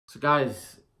So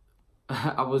guys,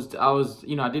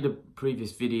 I did a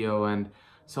previous video and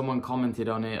someone commented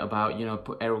on it about,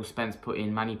 Errol Spence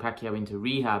putting Manny Pacquiao into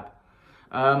rehab.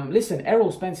 Listen,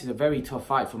 Errol Spence is a very tough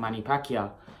fight for Manny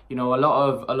Pacquiao. A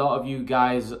lot of you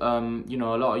guys, a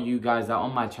lot of you guys that are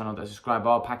on my channel that subscribe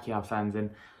are Pacquiao fans,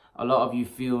 and a lot of you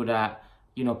feel that,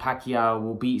 Pacquiao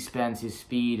will beat Spence's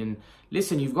speed. And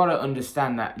listen, you've got to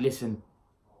understand that, listen,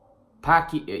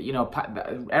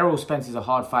 Errol Spence is a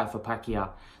hard fight for Pacquiao.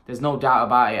 There's no doubt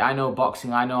about it. I know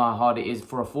boxing. I know how hard it is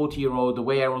for a 40-year-old. The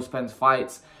way Errol Spence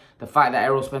fights, the fact that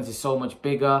Errol Spence is so much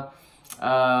bigger,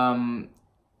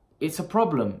 it's a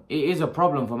problem. It is a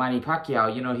problem for Manny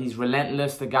Pacquiao. He's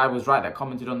relentless. The guy was right that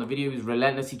commented on the video. He's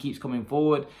relentless. He keeps coming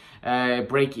forward. He's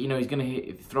going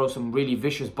to throw some really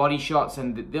vicious body shots,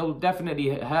 and they'll definitely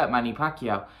hurt Manny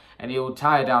Pacquiao, and he'll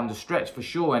tire down the stretch for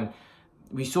sure. And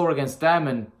we saw against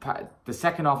Thurman, the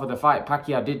second half of the fight,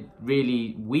 Pacquiao did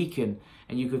really weaken,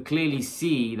 and you could clearly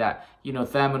see that,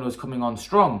 Thurman was coming on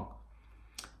strong.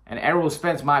 And Errol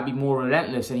Spence might be more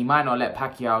relentless, and he might not let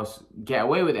Pacquiao get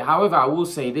away with it. However, I will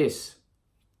say this.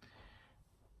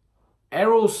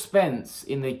 Errol Spence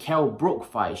in the Kell Brook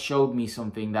fight showed me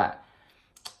something, that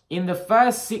in the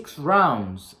first 6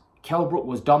 rounds, Kell Brook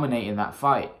was dominating that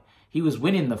fight. He was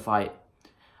winning the fight.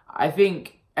 I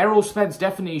think Errol Spence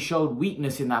definitely showed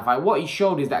weakness in that fight. What he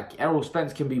showed is that Errol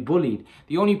Spence can be bullied.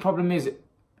 The only problem is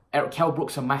Kell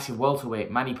Brook's a massive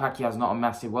welterweight. Manny Pacquiao's not a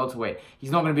massive welterweight.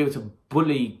 He's not going to be able to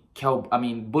bully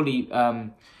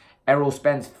Errol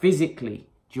Spence physically.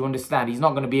 Do you understand? He's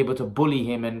not going to be able to bully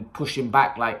him and push him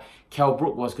back like Kell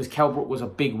Brook was, because Kell Brook was a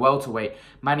big welterweight.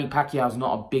 Manny Pacquiao's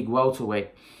not a big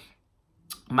welterweight.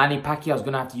 Manny Pacquiao's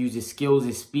going to have to use his skills,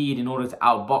 his speed in order to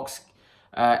outbox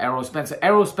Errol Spence.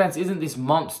 Errol Spence isn't this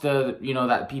monster,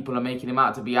 that people are making him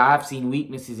out to be. I have seen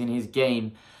weaknesses in his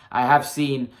game. I have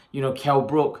seen, Kell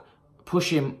Brook push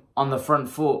him on the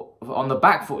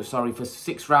back foot, for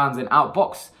 6 rounds and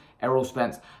outbox Errol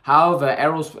Spence. However,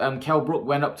 Kell Brook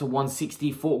went up to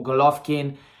 160, fought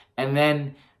Golovkin, and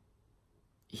then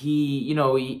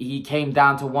he came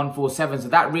down to 147. So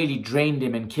that really drained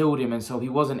him and killed him, and so he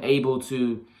wasn't able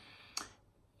to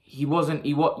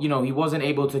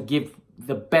give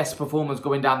the best performance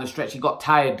going down the stretch. He got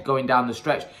tired going down the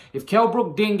stretch. If Kell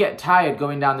Brook didn't get tired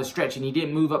going down the stretch and he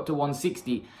didn't move up to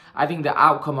 160, I think the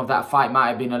outcome of that fight might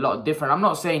have been a lot different. I'm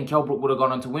not saying Kell Brook would have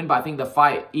gone on to win, but I think the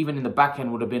fight, even in the back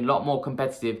end, would have been a lot more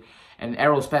competitive, and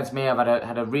Errol Spence may have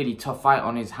had a really tough fight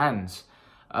on his hands.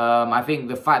 I think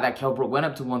the fact that Kell Brook went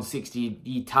up to 160,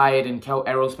 he tired, and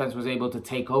Errol Spence was able to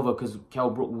take over because Kell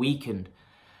Brook weakened.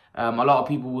 A lot of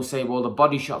people will say, well, the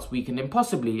body shots weakened him.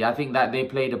 Possibly. I think that they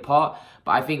played a part.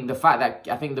 But I think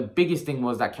the biggest thing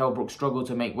was that Kell Brook struggled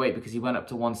to make weight because he went up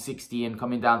to 160 and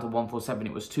coming down to 147,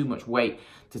 it was too much weight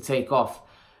to take off.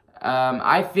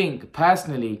 I think,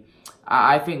 personally,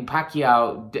 I think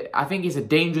Pacquiao, I think it's a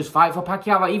dangerous fight for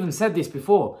Pacquiao. I even said this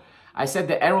before. I said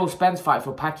the Errol Spence fight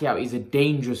for Pacquiao is a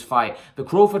dangerous fight. The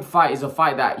Crawford fight is a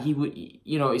fight that he would,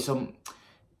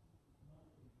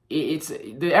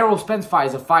 the Errol Spence fight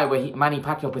is a fight where Manny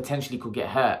Pacquiao potentially could get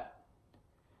hurt.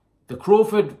 The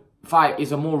Crawford fight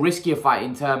is a more riskier fight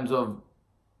in terms of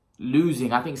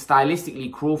losing. I think stylistically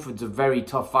Crawford's a very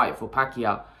tough fight for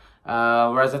Pacquiao.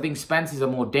 Whereas I think Spence is a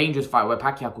more dangerous fight where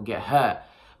Pacquiao could get hurt.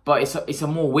 But it's a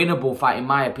more winnable fight in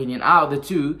my opinion. Out of the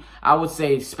two, I would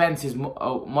say Spence is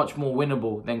much more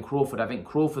winnable than Crawford. I think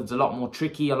Crawford's a lot more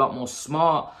tricky, a lot more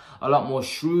smart, a lot more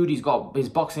shrewd. His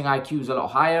boxing IQ is a lot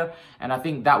higher, and I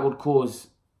think that would cause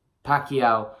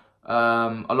Pacquiao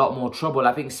a lot more trouble.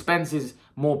 I think Spence is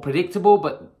more predictable,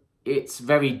 but it's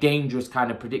very dangerous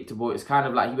kind of predictable. It's kind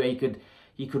of like where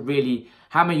he could really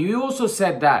hammer you. You also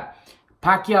said that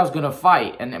Pacquiao's going to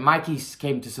fight and Mikey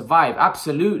came to survive.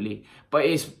 Absolutely. But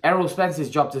it's Errol Spence's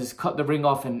job to cut the ring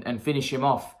off and finish him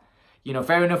off.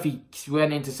 Fair enough, he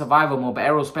went into survival mode, but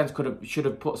Errol Spence should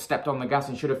have stepped on the gas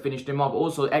and should have finished him off.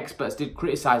 Also, experts did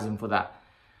criticize him for that.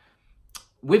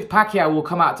 With Pacquiao, will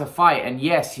come out to fight, and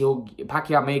yes,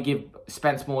 Pacquiao may give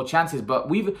Spence more chances, but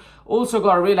we've also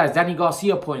got to realize, Danny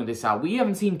Garcia pointed this out, we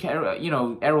haven't seen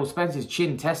Errol Spence's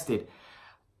chin tested.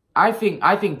 I think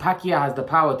Pacquiao has the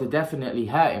power to definitely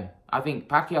hurt him. I think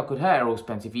Pacquiao could hurt Errol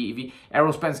Spence if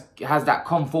Errol Spence has that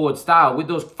come forward style with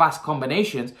those fast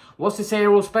combinations. What's to say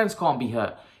Errol Spence can't be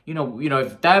hurt?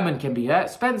 If Thurman can be hurt,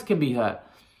 Spence can be hurt.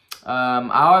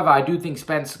 However, I do think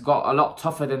Spence got a lot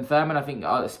tougher than Thurman. I think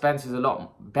Spence is a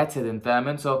lot better than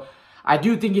Thurman. So I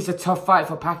do think it's a tough fight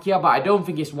for Pacquiao, but I don't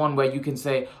think it's one where you can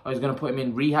say, oh, he's going to put him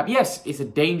in rehab. Yes, it's a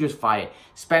dangerous fight.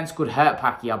 Spence could hurt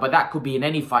Pacquiao, but that could be in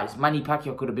any fight. Manny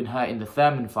Pacquiao could have been hurt in the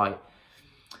Thurman fight.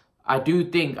 I do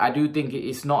think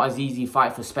it's not as easy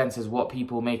fight for Spence as what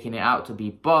people are making it out to be.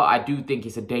 But I do think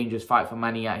it's a dangerous fight for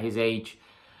Manny at his age.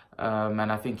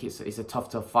 And I think it's a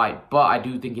tough fight. But I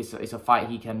do think it's a fight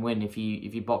he can win if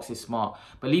he boxes smart.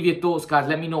 But leave your thoughts, guys.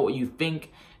 Let me know what you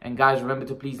think. And guys, remember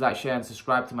to please like, share, and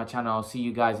subscribe to my channel. I'll see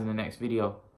you guys in the next video.